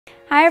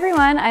Hi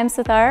everyone, I'm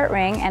Sitara at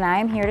Ring and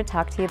I'm here to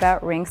talk to you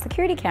about Ring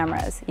security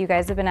cameras. You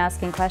guys have been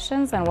asking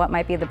questions on what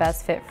might be the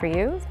best fit for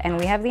you and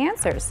we have the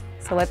answers.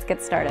 So let's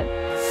get started.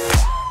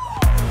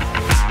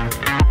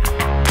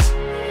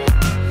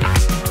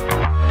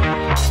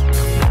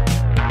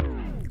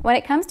 When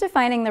it comes to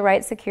finding the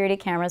right security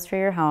cameras for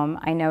your home,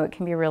 I know it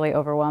can be really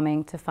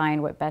overwhelming to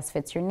find what best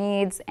fits your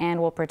needs and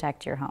will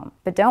protect your home.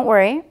 But don't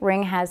worry,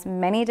 Ring has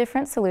many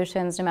different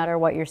solutions no matter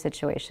what your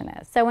situation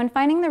is. So when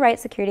finding the right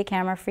security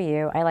camera for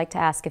you, I like to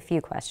ask a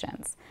few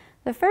questions.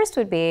 The first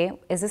would be,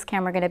 is this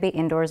camera going to be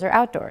indoors or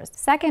outdoors?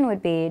 Second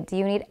would be, do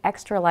you need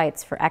extra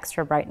lights for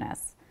extra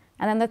brightness?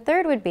 And then the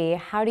third would be,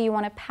 how do you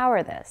want to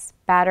power this?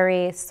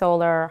 Battery,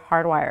 solar,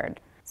 hardwired?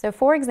 So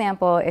for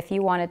example, if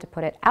you wanted to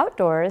put it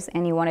outdoors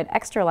and you wanted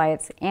extra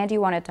lights and you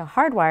wanted to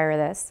hardwire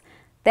this,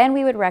 then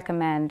we would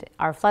recommend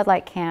our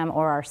Floodlight Cam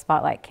or our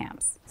Spotlight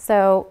cams.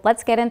 So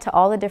let's get into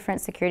all the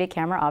different security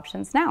camera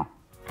options now.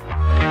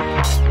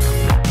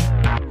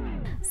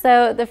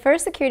 So the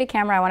first security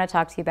camera I want to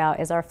talk to you about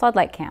is our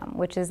Floodlight Cam,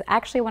 which is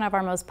actually one of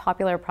our most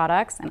popular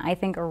products and I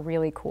think a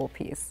really cool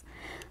piece.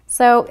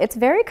 So it's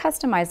very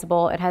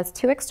customizable. It has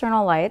two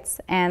external lights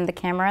and the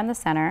camera in the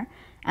center.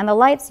 And the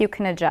lights you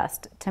can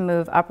adjust to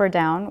move up or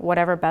down,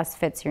 whatever best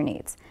fits your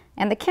needs.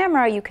 And the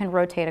camera you can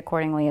rotate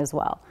accordingly as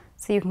well,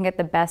 so you can get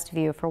the best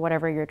view for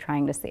whatever you're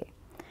trying to see.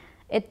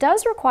 It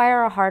does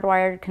require a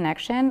hardwired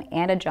connection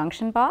and a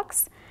junction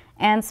box,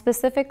 and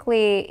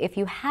specifically if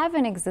you have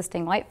an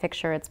existing light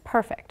fixture, it's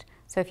perfect.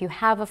 So if you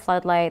have a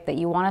floodlight that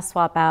you want to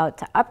swap out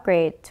to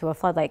upgrade to a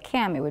Floodlight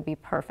Cam, it would be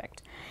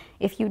perfect.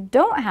 If you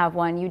don't have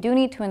one, you do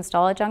need to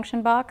install a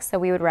junction box, so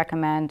we would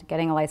recommend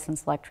getting a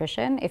licensed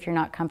electrician if you're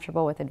not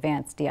comfortable with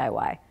advanced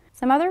DIY.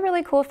 Some other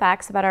really cool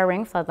facts about our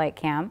Ring Floodlight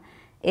Cam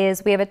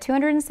is we have a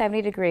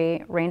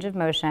 270-degree range of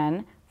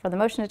motion for the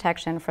motion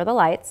detection for the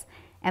lights,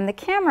 and the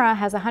camera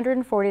has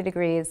 140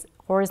 degrees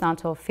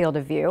horizontal field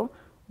of view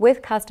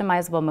with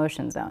customizable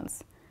motion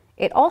zones.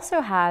 It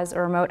also has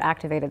a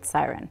remote-activated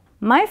siren.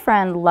 My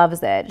friend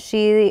loves it.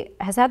 She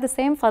has had the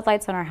same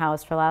floodlights in her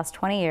house for the last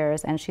 20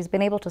 years and she's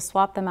been able to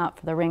swap them out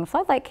for the Ring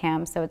Floodlight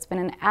Cam, so it's been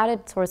an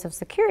added source of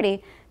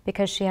security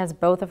because she has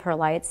both of her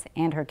lights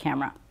and her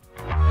camera.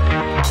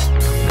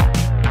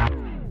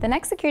 The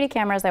next security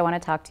cameras I want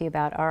to talk to you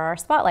about are our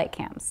Spotlight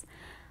cams.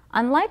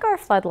 Unlike our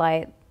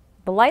floodlight,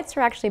 the lights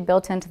are actually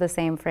built into the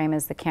same frame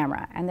as the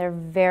camera and they're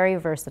very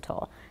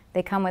versatile.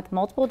 They come with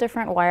multiple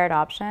different wired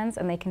options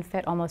and they can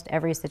fit almost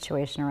every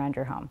situation around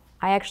your home.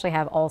 I actually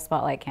have all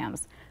Spotlight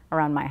cams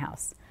around my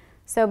house.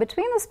 So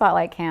between the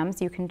Spotlight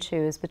cams, you can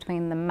choose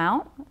between the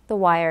mount, the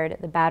wired,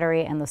 the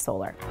battery, and the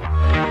solar.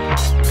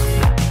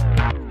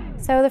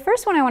 So the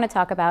first one I want to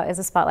talk about is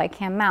the Spotlight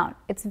Cam mount.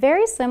 It's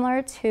very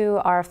similar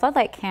to our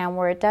Floodlight Cam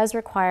where it does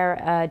require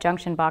a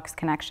junction box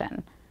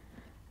connection.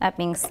 That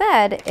being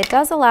said, it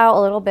does allow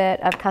a little bit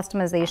of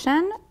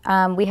customization.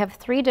 We have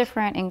 3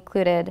 different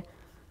included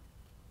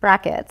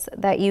brackets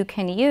that you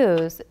can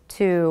use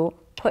to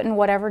put in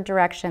whatever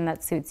direction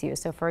that suits you.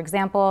 So for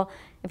example,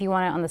 if you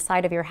want it on the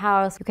side of your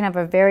house, you can have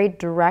a very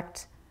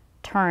direct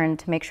turn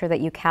to make sure that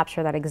you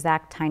capture that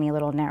exact tiny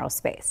little narrow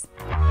space.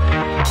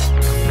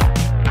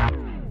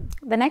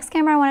 The next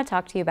camera I want to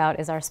talk to you about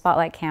is our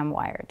Spotlight Cam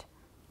wired.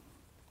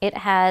 It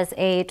has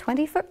a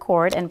 20-foot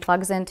cord and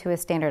plugs into a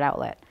standard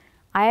outlet.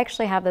 I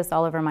actually have this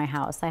all over my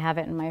house. I have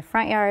it in my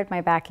front yard, my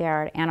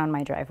backyard, and on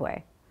my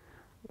driveway.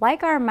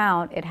 Like our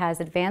mount, it has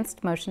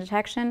advanced motion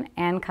detection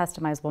and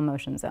customizable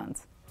motion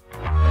zones.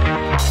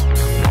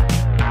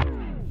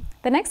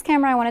 The next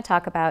camera I want to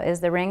talk about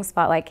is the Ring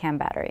Spotlight Cam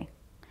battery.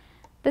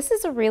 This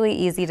is a really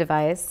easy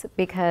device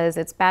because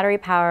it's battery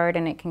powered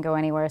and it can go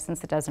anywhere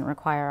since it doesn't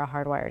require a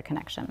hardwired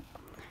connection.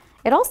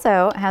 It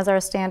also has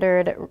our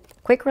standard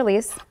quick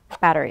release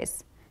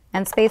batteries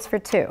and space for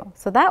 2.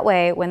 So that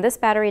way, when this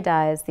battery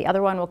dies, the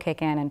other one will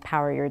kick in and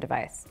power your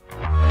device.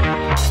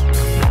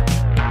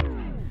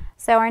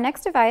 So our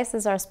next device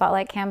is our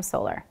Spotlight Cam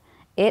Solar.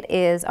 It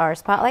is our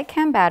Spotlight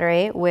Cam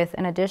battery with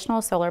an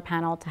additional solar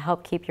panel to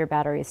help keep your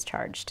batteries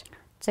charged.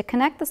 To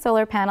connect the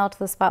solar panel to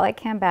the Spotlight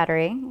Cam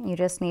battery, you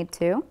just need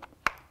to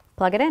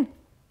plug it in.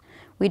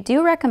 We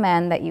do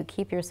recommend that you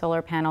keep your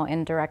solar panel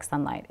in direct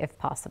sunlight if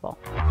possible.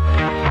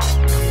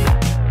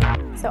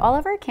 So all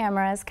of our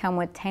cameras come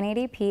with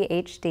 1080p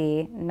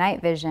HD,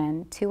 night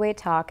vision, two-way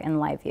talk, and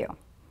live view.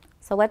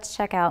 So let's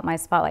check out my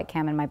Spotlight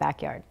Cam in my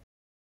backyard.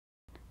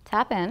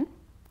 Tap in.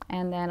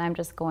 And then I'm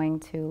just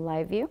going to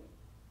live view.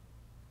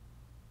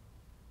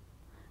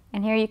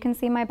 And here you can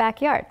see my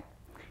backyard.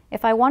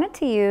 If I wanted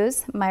to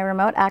use my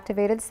remote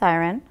activated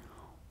siren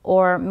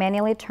or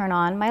manually turn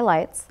on my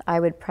lights, I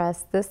would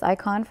press this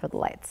icon for the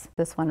lights,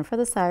 this one for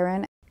the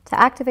siren. To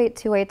activate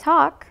two-way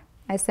talk,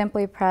 I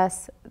simply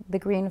press the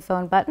green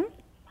phone button,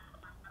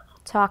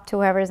 talk to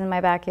whoever's in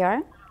my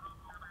backyard,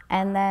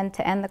 and then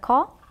to end the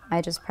call,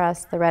 I just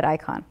press the red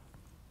icon.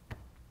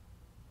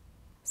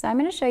 So I'm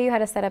going to show you how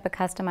to set up a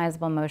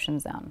customizable motion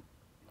zone.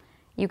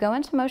 You go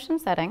into motion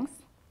settings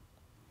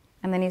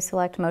and then you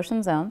select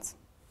motion zones.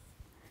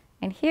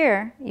 And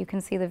here you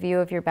can see the view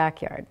of your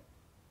backyard.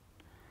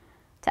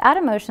 To add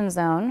a motion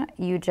zone,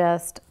 you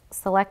just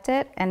select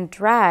it and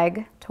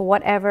drag to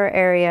whatever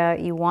area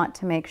you want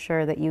to make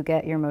sure that you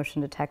get your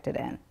motion detected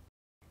in.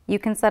 You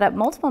can set up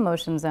multiple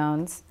motion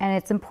zones, and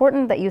it's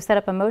important that you set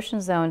up a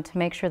motion zone to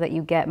make sure that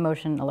you get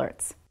motion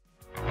alerts.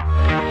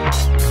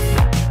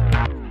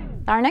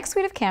 Our next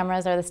suite of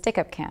cameras are the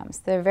stick-up cams.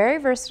 They're very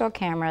versatile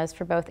cameras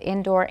for both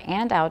indoor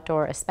and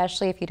outdoor,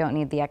 especially if you don't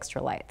need the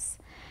extra lights.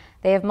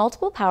 They have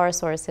multiple power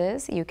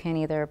sources. You can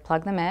either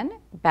plug them in,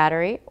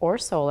 battery, or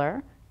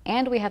solar.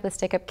 And we have the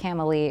Stick-Up Cam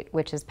Elite,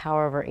 which is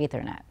power over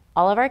Ethernet.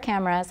 All of our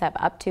cameras have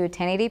up to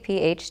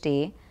 1080p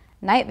HD,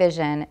 night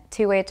vision,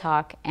 two-way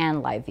talk,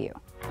 and live view.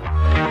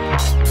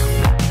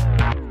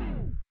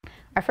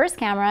 Our first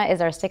camera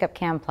is our Stick-Up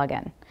Cam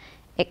plug-in.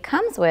 It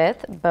comes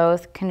with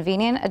both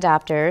convenient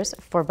adapters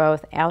for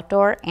both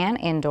outdoor and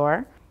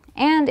indoor.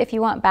 And if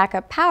you want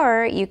backup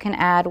power, you can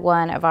add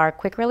one of our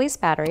quick-release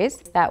batteries.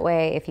 That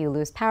way, if you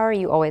lose power,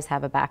 you always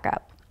have a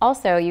backup.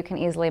 Also, you can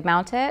easily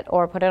mount it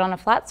or put it on a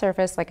flat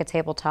surface like a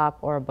tabletop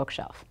or a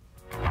bookshelf.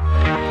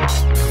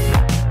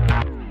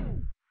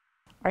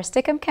 Our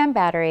Stick-Up Cam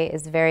battery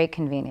is very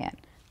convenient.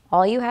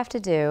 All you have to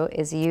do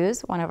is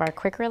use one of our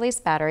quick-release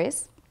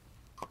batteries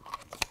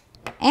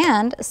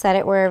and set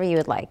it wherever you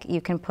would like.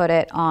 You can put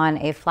it on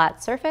a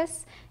flat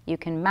surface, you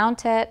can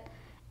mount it,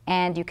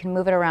 and you can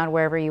move it around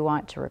wherever you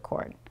want to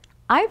record.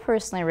 I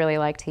personally really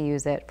like to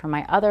use it for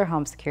my other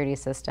home security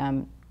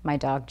system, my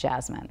dog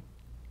Jasmine.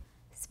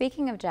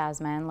 Speaking of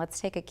Jasmine, let's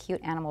take a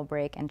cute animal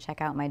break and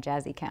check out my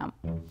Jazzy Cam.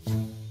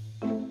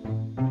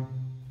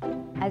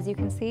 As you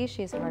can see,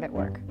 she's hard at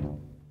work.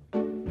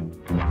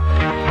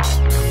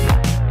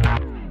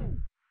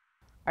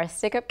 Our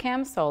Stick-Up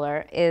Cam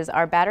Solar is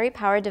our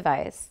battery-powered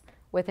device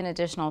with an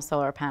additional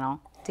solar panel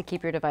to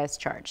keep your device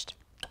charged.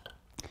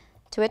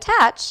 To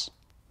attach,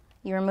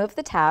 you remove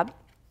the tab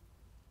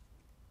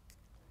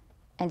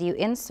and you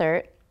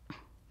insert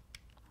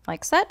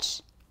like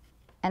such,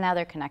 and now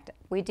they're connected.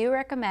 We do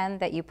recommend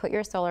that you put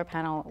your solar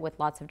panel with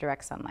lots of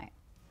direct sunlight.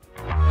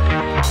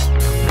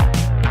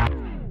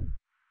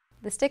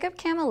 The Stick-Up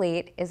Cam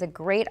Elite is a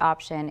great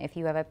option if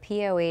you have a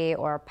PoE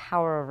or a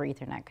power over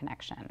Ethernet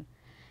connection.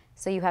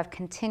 So you have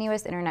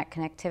continuous internet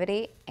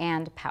connectivity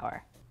and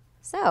power.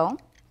 So,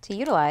 to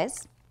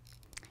utilize,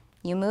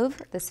 you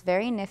move this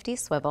very nifty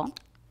swivel,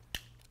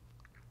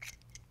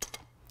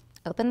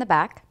 open the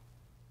back,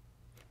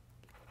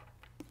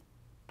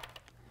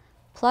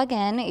 plug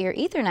in your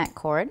Ethernet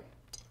cord,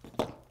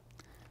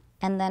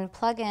 and then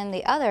plug in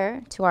the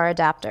other to our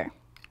adapter.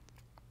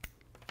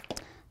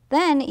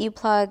 Then you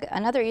plug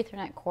another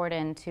Ethernet cord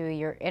into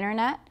your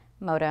internet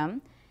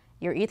modem,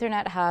 your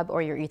Ethernet hub,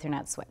 or your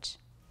Ethernet switch.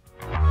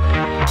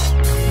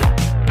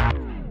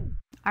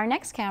 Our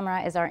next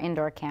camera is our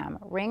indoor cam,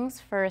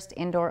 Ring's first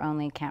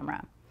indoor-only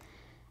camera.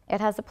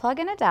 It has a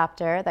plug-in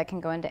adapter that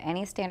can go into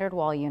any standard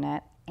wall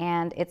unit,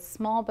 and it's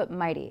small but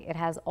mighty. It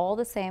has all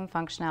the same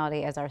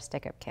functionality as our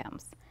Stick-Up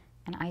cams,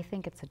 and I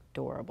think it's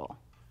adorable.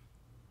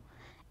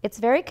 It's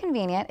very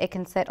convenient. It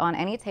can sit on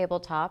any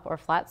tabletop or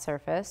flat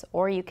surface,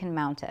 or you can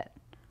mount it.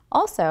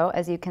 Also,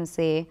 as you can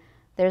see,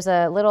 there's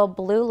a little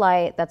blue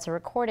light that's a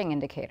recording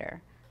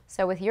indicator.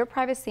 So with your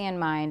privacy in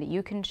mind,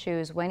 you can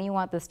choose when you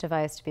want this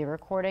device to be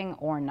recording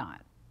or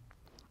not.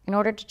 In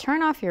order to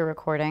turn off your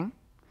recording,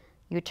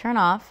 you turn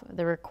off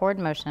the record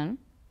motion,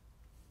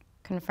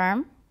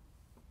 confirm,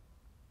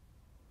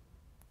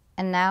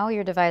 and now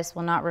your device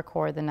will not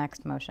record the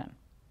next motion.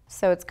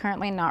 So it's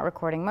currently not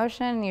recording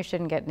motion, you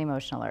shouldn't get any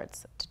motion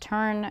alerts. To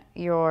turn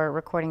your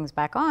recordings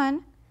back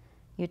on,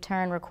 you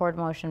turn record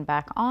motion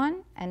back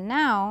on, and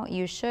now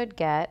you should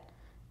get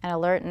an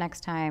alert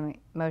next time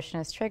motion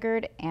is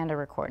triggered and a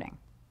recording.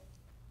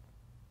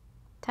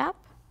 Tap,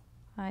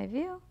 live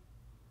view.